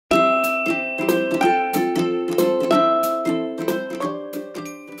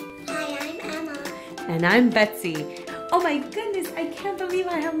And I'm Betsy. Oh my goodness, I can't believe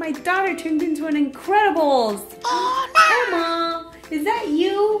I have my daughter turned into an Incredibles. Emma, is that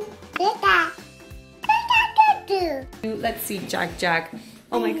you? Let's see, Jack.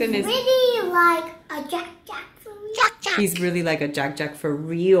 Oh my goodness. He's really like a Jack for real. He's really like a Jack for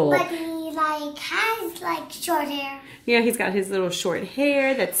real. But he like has like short hair. Yeah, he's got his little short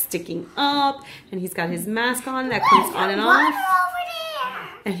hair that's sticking up, and he's got his mask on that comes on and off.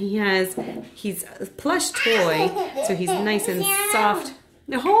 And he's a plush toy, so he's nice and soft.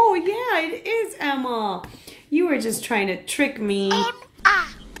 Oh yeah, it is Emma. You were just trying to trick me.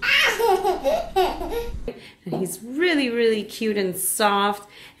 And he's really cute and soft,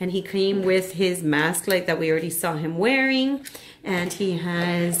 and he came with his mask like that we already saw him wearing, and he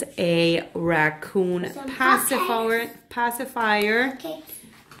has a raccoon pacifier.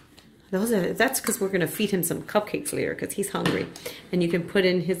 That's because we're gonna feed him some cupcakes later because he's hungry. And you can put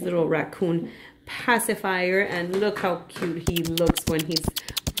in his little raccoon pacifier, and look how cute he looks when he's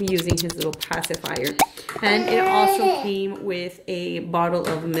using his little pacifier. And it also came with a bottle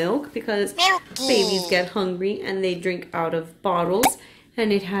of milk because babies get hungry and they drink out of bottles.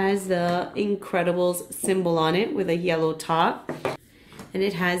 And it has the Incredibles symbol on it with a yellow top. And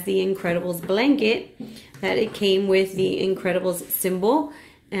it has the Incredibles blanket that it came with the Incredibles symbol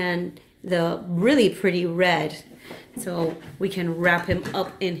and the really pretty red. So we can wrap him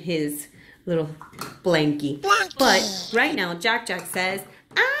up in his little blankie. But right now, Jack says,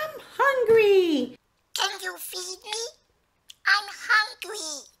 I'm hungry. Can you feed me? I'm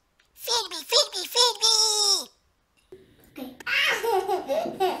hungry. Feed me.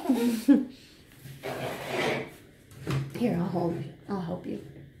 Here, I'll help you.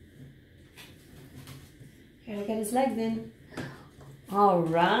 Here, look at his legs in. All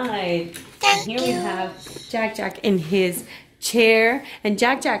right. And here we have Jack in his chair. And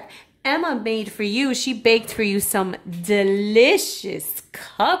Jack, Emma made for you. She baked for you some delicious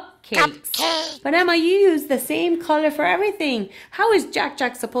cupcakes. But Emma, you use the same color for everything. How is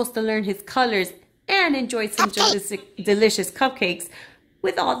Jack supposed to learn his colors and enjoy some delicious cupcakes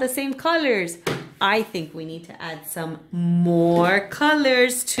with all the same colors? I think we need to add some more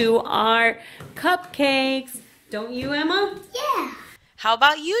colors to our cupcakes. Don't you, Emma? Yeah. How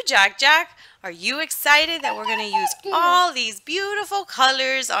about you, Jack? Are you excited that we're going to use all these beautiful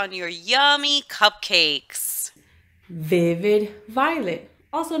colors on your yummy cupcakes? Vivid violet,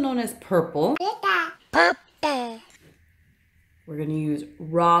 also known as purple. Purple. We're going to use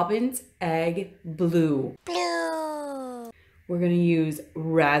robin's egg blue. Blue. We're going to use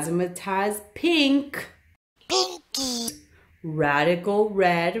razzmatazz pink. Pinky. Radical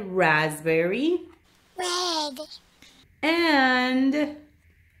red raspberry. Red. And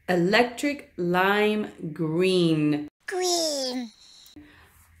electric lime green. Green.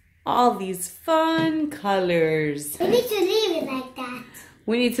 All these fun colors. We need to leave it like that.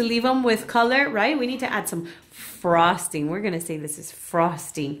 We need to leave them with color, right? We need to add some frosting. We're going to say this is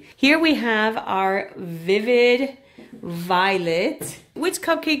frosting. Here we have our vivid violet. Which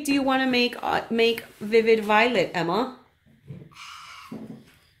cupcake do you want to make vivid violet, Emma?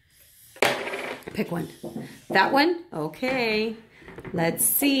 Pick one. That one? Okay. Let's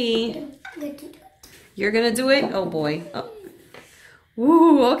see. You're going to do it? Oh, boy. Oh.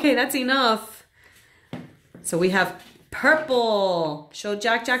 Ooh, okay, that's enough. So we have purple. Show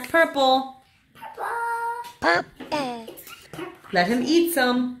Jack purple. Purple. Let him eat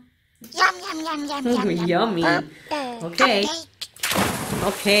some. Yum. Yummy. Purple. Okay. Cupcake.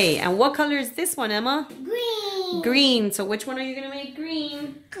 Okay, and what color is this one, Emma? Green. Green. So which one are you going to make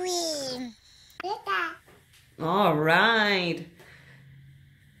green? Green. All right.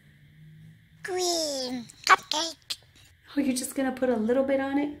 Green. Cupcake. Oh, you're just going to put a little bit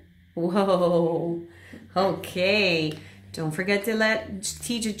on it? Whoa. Okay. Don't forget to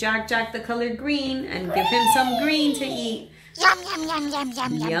teach Jack the color green and give him some green to eat. Yum.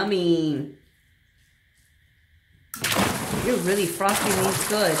 Yummy. You're really frosting these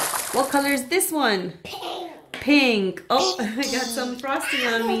good. What color is this one? Pink. Oh, I got some frosting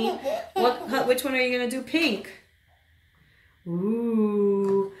on me. Which one are you going to do pink?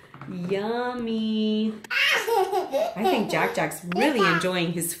 Ooh, yummy. I think Jack's really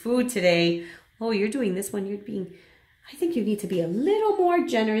enjoying his food today. Oh, you're doing this one. I think you need to be a little more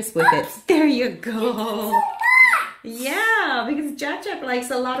generous with it. There you go. Yeah, because Jack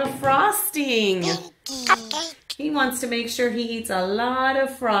likes a lot of frosting. He wants to make sure he eats a lot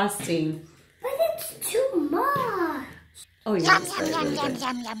of frosting. But it's too much. Oh, yeah.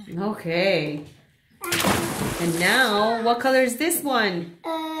 Okay. And now, what color is this one?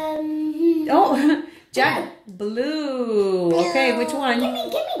 Oh, Oh, Jack, blue. Okay, which one? Give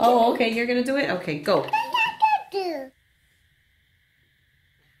me. Oh, okay, you're gonna do it? Okay, go.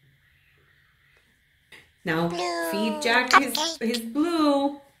 Now feed Jack his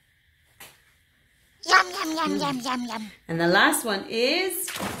blue. Yum. And the last one is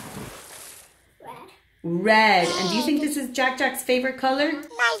red. And do you think this is Jack's favorite color?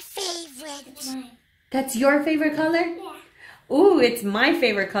 My favorite. That's your favorite color? Yeah. Ooh, it's my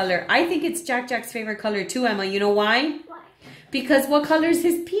favorite color. I think it's Jack's favorite color too, Emma. You know why? Why? Because what color is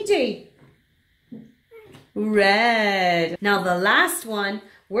his PJ? Red. Now the last one,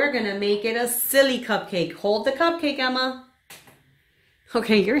 we're gonna make it a silly cupcake. Hold the cupcake, Emma.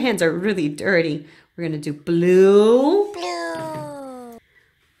 Okay, your hands are really dirty. We're gonna do blue. Blue.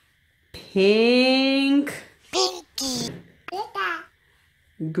 Pink. Pinky.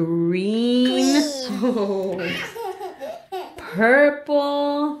 Green. Oh.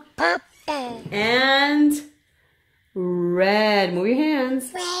 Purple. Purple. And red. Move your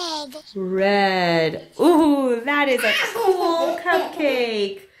hands. Red. Red. Ooh, that is a cool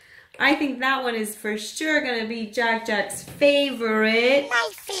cupcake. I think that one is for sure gonna be Jack's favorite. My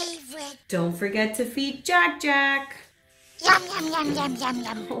favorite. Don't forget to feed Jack. Yum.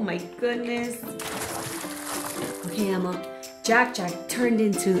 Oh my goodness. Okay, Emma. Jack turned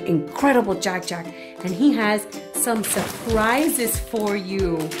into incredible Jack, and he has some surprises for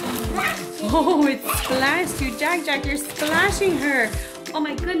you. Oh, it splashed you, Jack. You're splashing her. Oh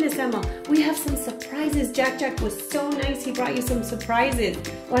my goodness, Emma. We have some surprises. Jack was so nice. He brought you some surprises.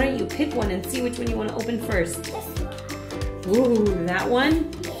 Why don't you pick one and see which one you want to open first? Ooh, that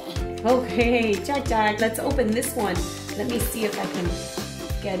one? Okay, Jack, let's open this one. Let me see if I can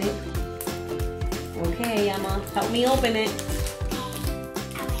get it. Okay, Emma, help me open it.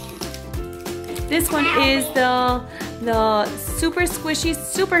 This one is the super squishy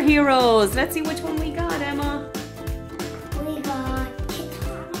superheroes. Let's see which one we got, Emma.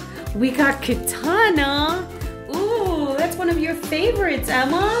 We got Katana. Ooh, that's one of your favorites,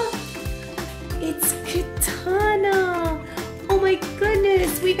 Emma. It's Katana. Oh my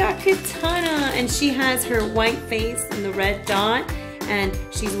goodness, we got Katana. And she has her white face and the red dot. And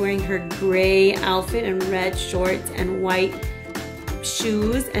she's wearing her gray outfit and red shorts and white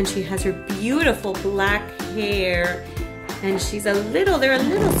shoes. And she has her beautiful black hair. And they're a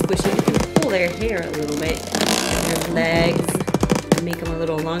little squishy. You can pull their hair a little bit. And their legs. Make them a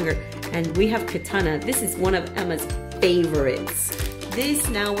little longer. And we have Katana. This is one of Emma's favorites.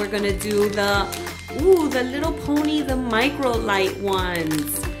 Now we're gonna do the little pony, the micro light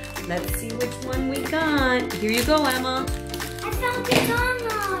ones. Let's see which one we got. Here you go, Emma. I found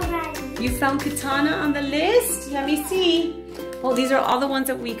Katana already. You found Katana on the list? Let me see. Oh, these are all the ones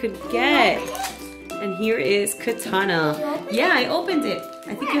that we could get. And here is Katana. Yeah, I opened it.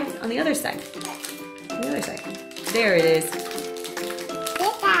 I think you have on the other side. On the other side. There it is.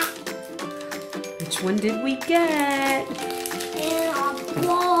 Which one did we get? A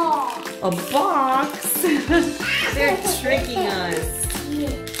ball. A box? They're tricking us.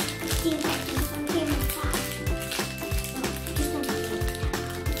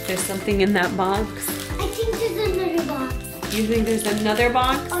 There's something in that box? I think there's another box. You think there's another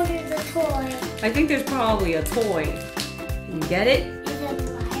box? Oh, there's a toy. I think there's probably a toy. Can you get it? Is it a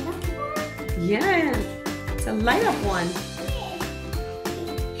light up one? Yeah. It's a light up one.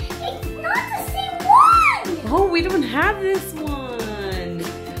 Oh, we don't have this one.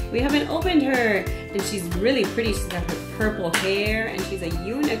 We haven't opened her. And she's really pretty. She's got her purple hair and she's a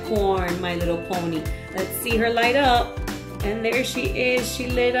unicorn, My Little Pony. Let's see her light up. And there she is. She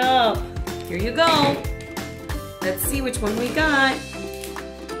lit up. Here you go. Let's see which one we got.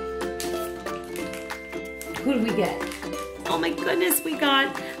 Who did we get? Oh my goodness, we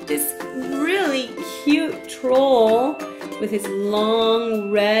got this really cute troll with his long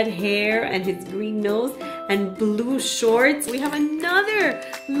red hair and his green nose and blue shorts. We have another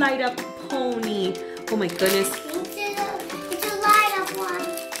light up pony. Oh my goodness. It's a light up one.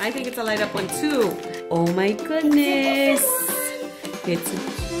 I think it's a light up one too. Oh my goodness.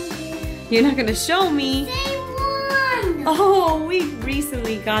 You're not gonna show me. Say one. Oh, we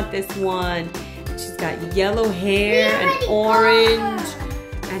recently got this one. She's got yellow hair and orange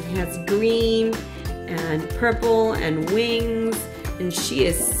and has green and purple and wings. And she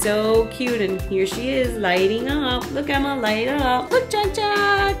is so cute, and here she is lighting up. Look, Emma, light up. Look,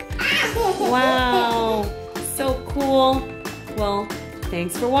 Jack. Wow, so cool. Well,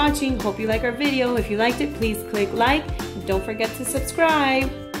 thanks for watching. Hope you like our video. If you liked it, please click like. And don't forget to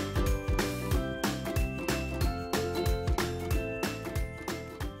subscribe.